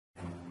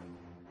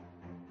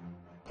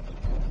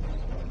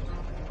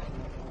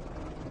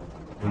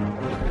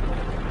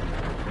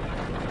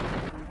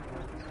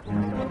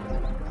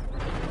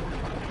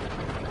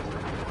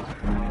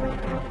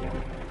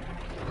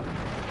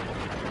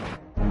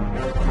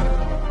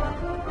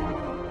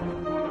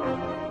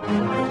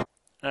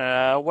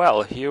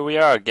Well, here we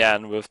are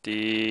again with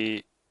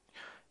the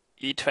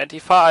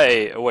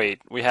E25.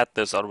 Wait, we had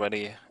this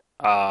already.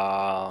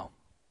 Uh,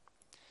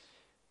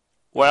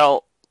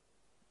 well,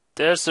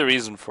 there's a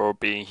reason for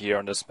being here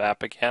on this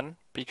map again,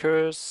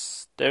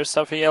 because there's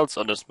something else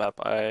on this map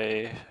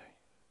I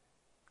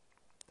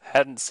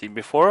hadn't seen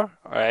before.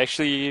 I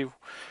actually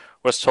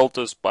was told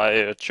this by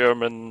a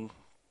German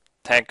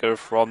tanker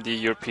from the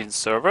European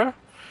server.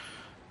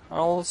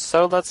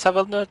 So let's have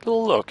a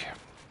little look.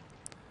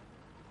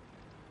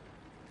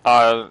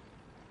 Uh,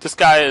 this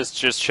guy is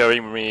just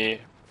showing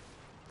me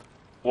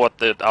what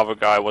the other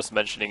guy was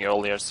mentioning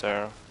earlier,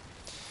 so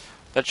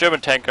that German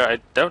tanker, I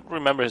don't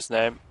remember his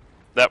name.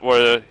 That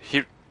were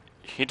he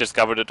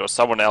discovered it or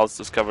someone else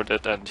discovered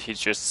it and he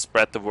just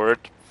spread the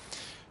word.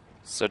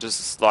 So this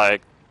is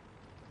like,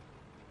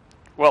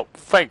 well,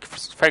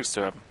 thanks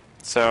to him.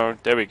 So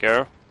there we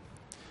go.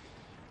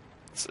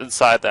 It's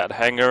inside that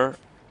hangar.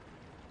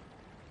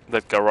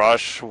 That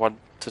garage, want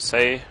to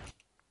say.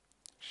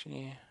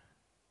 Actually,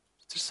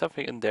 is there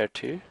something in there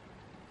too?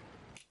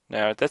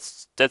 No,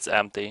 that's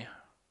empty.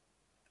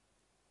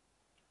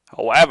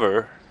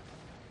 However,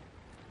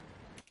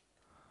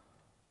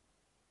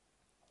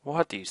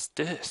 what is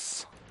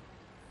this?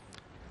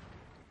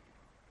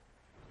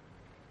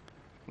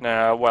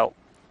 Nah, well,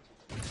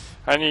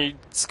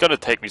 it's gonna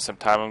take me some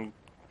time. I'm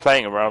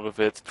playing around with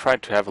it, trying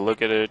to have a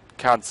look at it.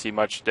 Can't see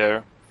much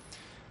there.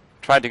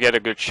 Trying to get a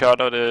good shot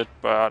at it,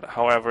 but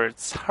however,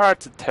 it's hard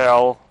to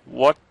tell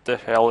what the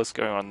hell is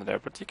going on there.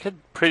 But you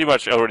can pretty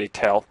much already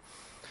tell.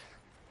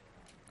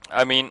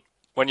 I mean,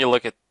 when you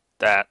look at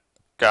that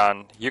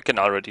gun, you can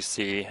already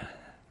see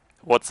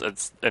what's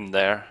in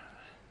there.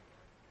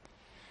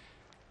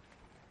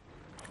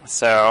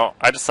 So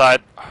I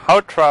decide how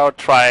about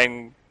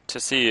trying to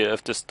see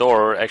if this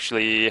door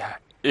actually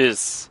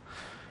is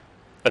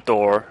a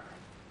door.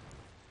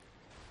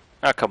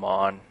 Ah, come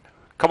on.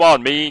 Come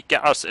on, me,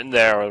 get us in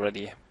there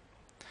already.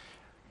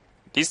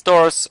 These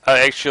doors are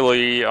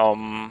actually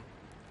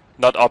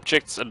not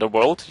objects in the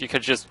world. You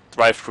can just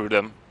drive through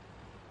them.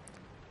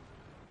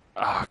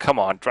 Ah, come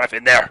on, drive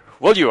in there.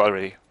 Will you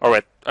already?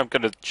 Alright, I'm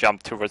gonna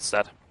jump towards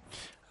that.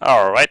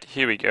 Alright,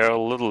 here we go.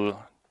 A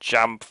little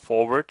jump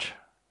forward.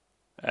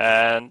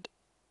 And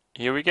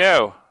here we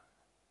go.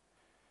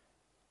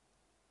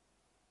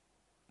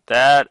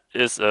 That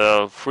is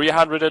a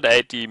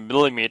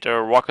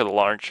 380mm rocket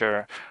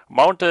launcher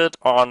mounted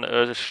on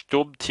a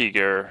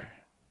Sturmtiger.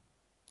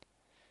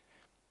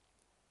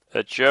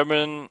 A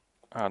German.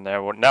 Oh,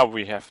 now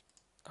we have.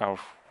 Oh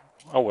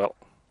well.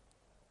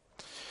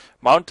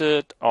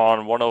 Mounted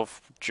on one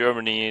of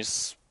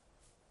Germany's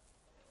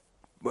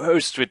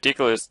most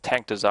ridiculous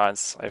tank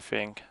designs, I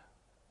think.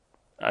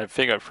 I'm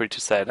free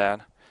to say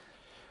that.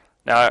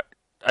 Now,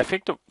 I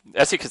think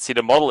as you can see,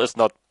 the model is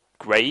not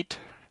great.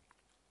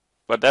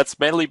 But that's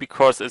mainly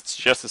because it's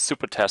just a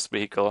super test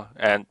vehicle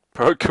and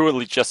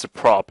currently just a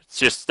prop. It's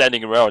just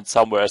standing around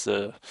somewhere as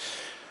a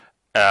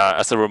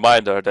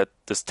reminder that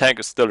this tank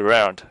is still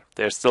around.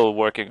 They're still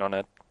working on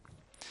it.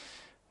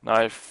 Now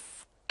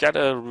I've got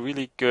a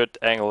really good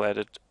angle at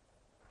it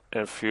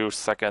in a few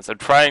seconds. I'm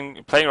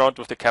playing around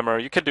with the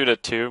camera. You can do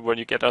that too when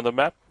you get on the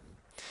map.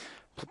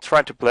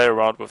 Trying to play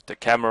around with the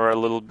camera a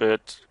little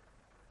bit.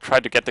 Try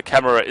to get the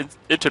camera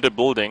into the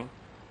building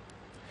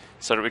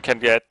so that we can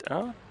get.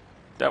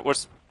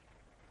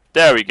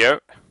 There we go.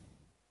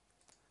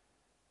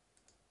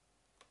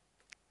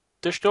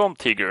 The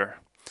Sturmtiger.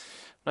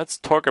 Let's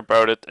talk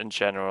about it in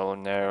general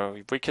now.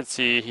 We can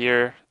see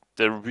here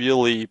the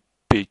really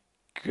big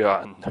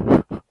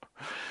gun.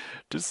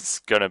 This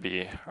is gonna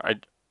be.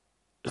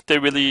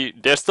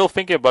 They're still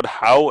thinking about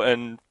how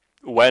and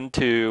when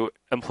to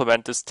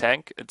implement this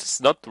tank. It's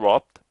not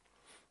dropped.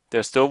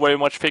 They're still very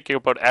much thinking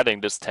about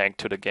adding this tank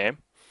to the game.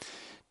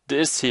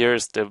 This here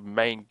is the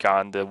main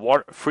gun, the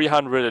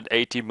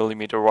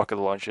 380mm rocket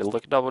launcher.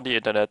 Look it up on the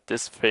internet,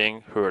 this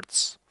thing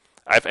hurts.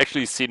 I've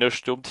actually seen a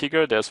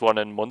Sturmtiger, there's one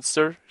in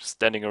Munster,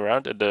 standing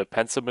around in the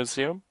Panzer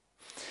Museum.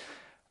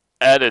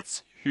 And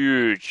it's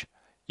huge.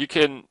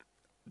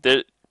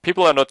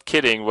 People are not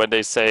kidding when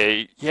they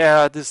say,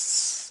 yeah,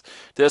 there's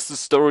the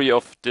story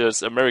of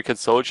this American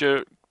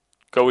soldier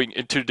going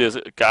into this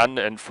gun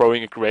and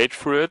throwing a grenade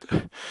through it.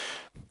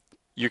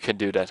 You can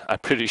do that, I'm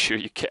pretty sure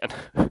you can.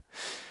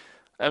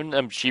 An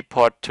MG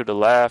pod to the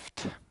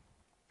left.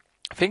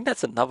 I think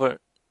that's another.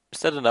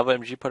 Is that another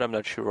MG pod? I'm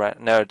not sure right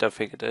now. I don't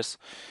think it is.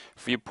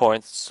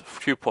 Viewports.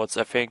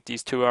 I think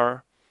these two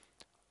are.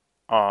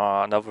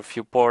 Another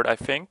viewport, I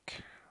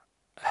think.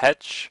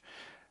 Hatch.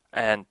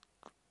 And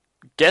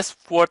guess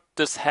what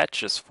this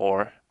hatch is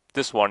for?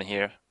 This one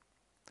here.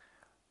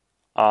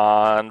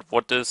 And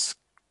what this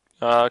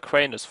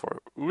crane is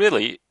for.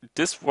 Really,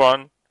 this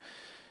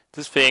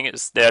thing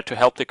is there to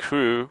help the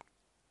crew.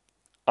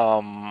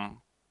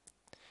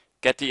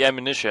 Get the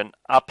ammunition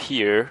up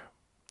here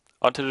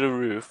onto the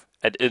roof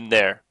and in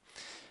there.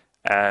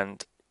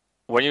 And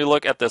when you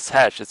look at this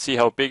hatch and see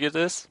how big it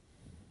is,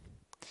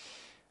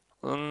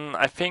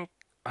 I think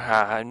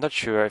I'm not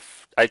sure.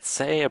 I'd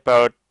say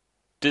about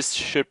this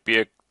should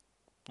be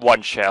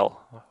one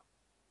shell.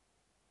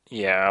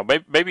 Yeah,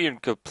 maybe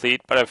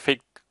incomplete, but I think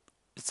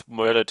it's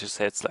murder to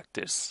say it's like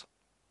this.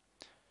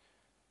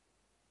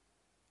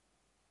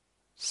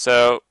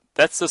 So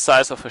that's the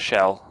size of a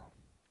shell.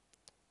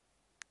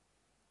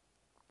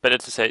 Better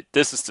to say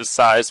this is the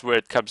size where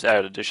it comes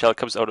out. The shell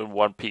comes out in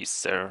one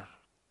piece there.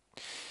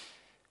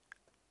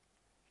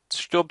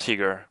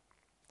 Sturmtiger.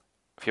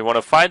 If you want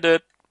to find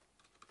it,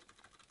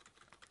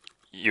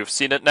 you've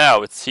seen it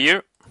now. It's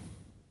here,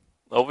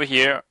 over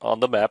here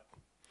on the map.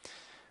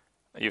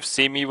 You've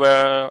seen me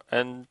where,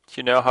 and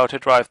you know how to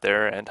drive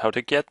there and how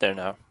to get there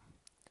now.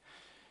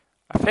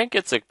 I think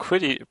it's a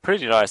pretty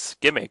nice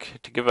gimmick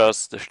to give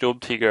us the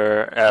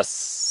Sturmtiger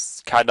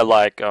as kind of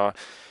like a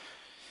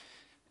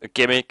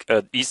gimmick,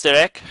 an Easter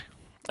egg,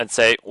 and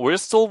say we're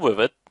still with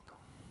it.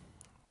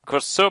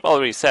 Because Serb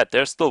already said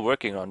they're still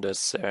working on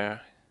this. The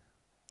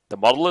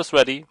model is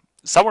ready.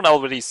 Someone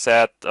already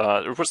said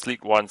it was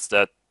leaked once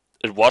that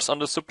it was on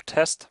the super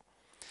test.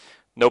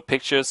 No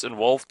pictures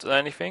involved or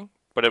anything,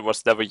 but it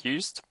was never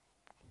used.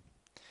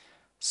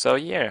 So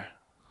yeah.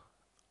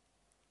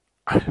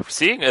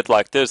 Seeing it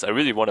like this, I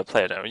really want to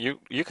play it. I mean,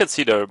 you can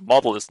see the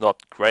model is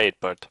not great,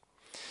 but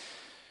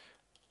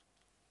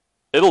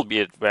it'll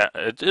be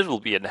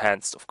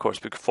enhanced, of course,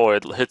 before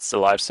it hits the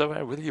live server. I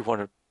really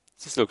want to.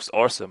 This looks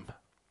awesome.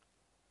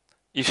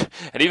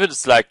 And even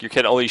it's like you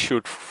can only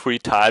shoot 3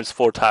 times,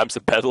 4 times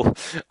a battle.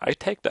 I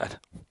take that.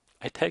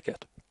 I take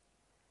it.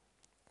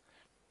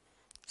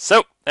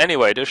 So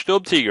anyway, the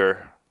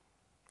Sturmtiger.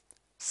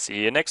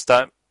 See you next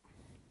time.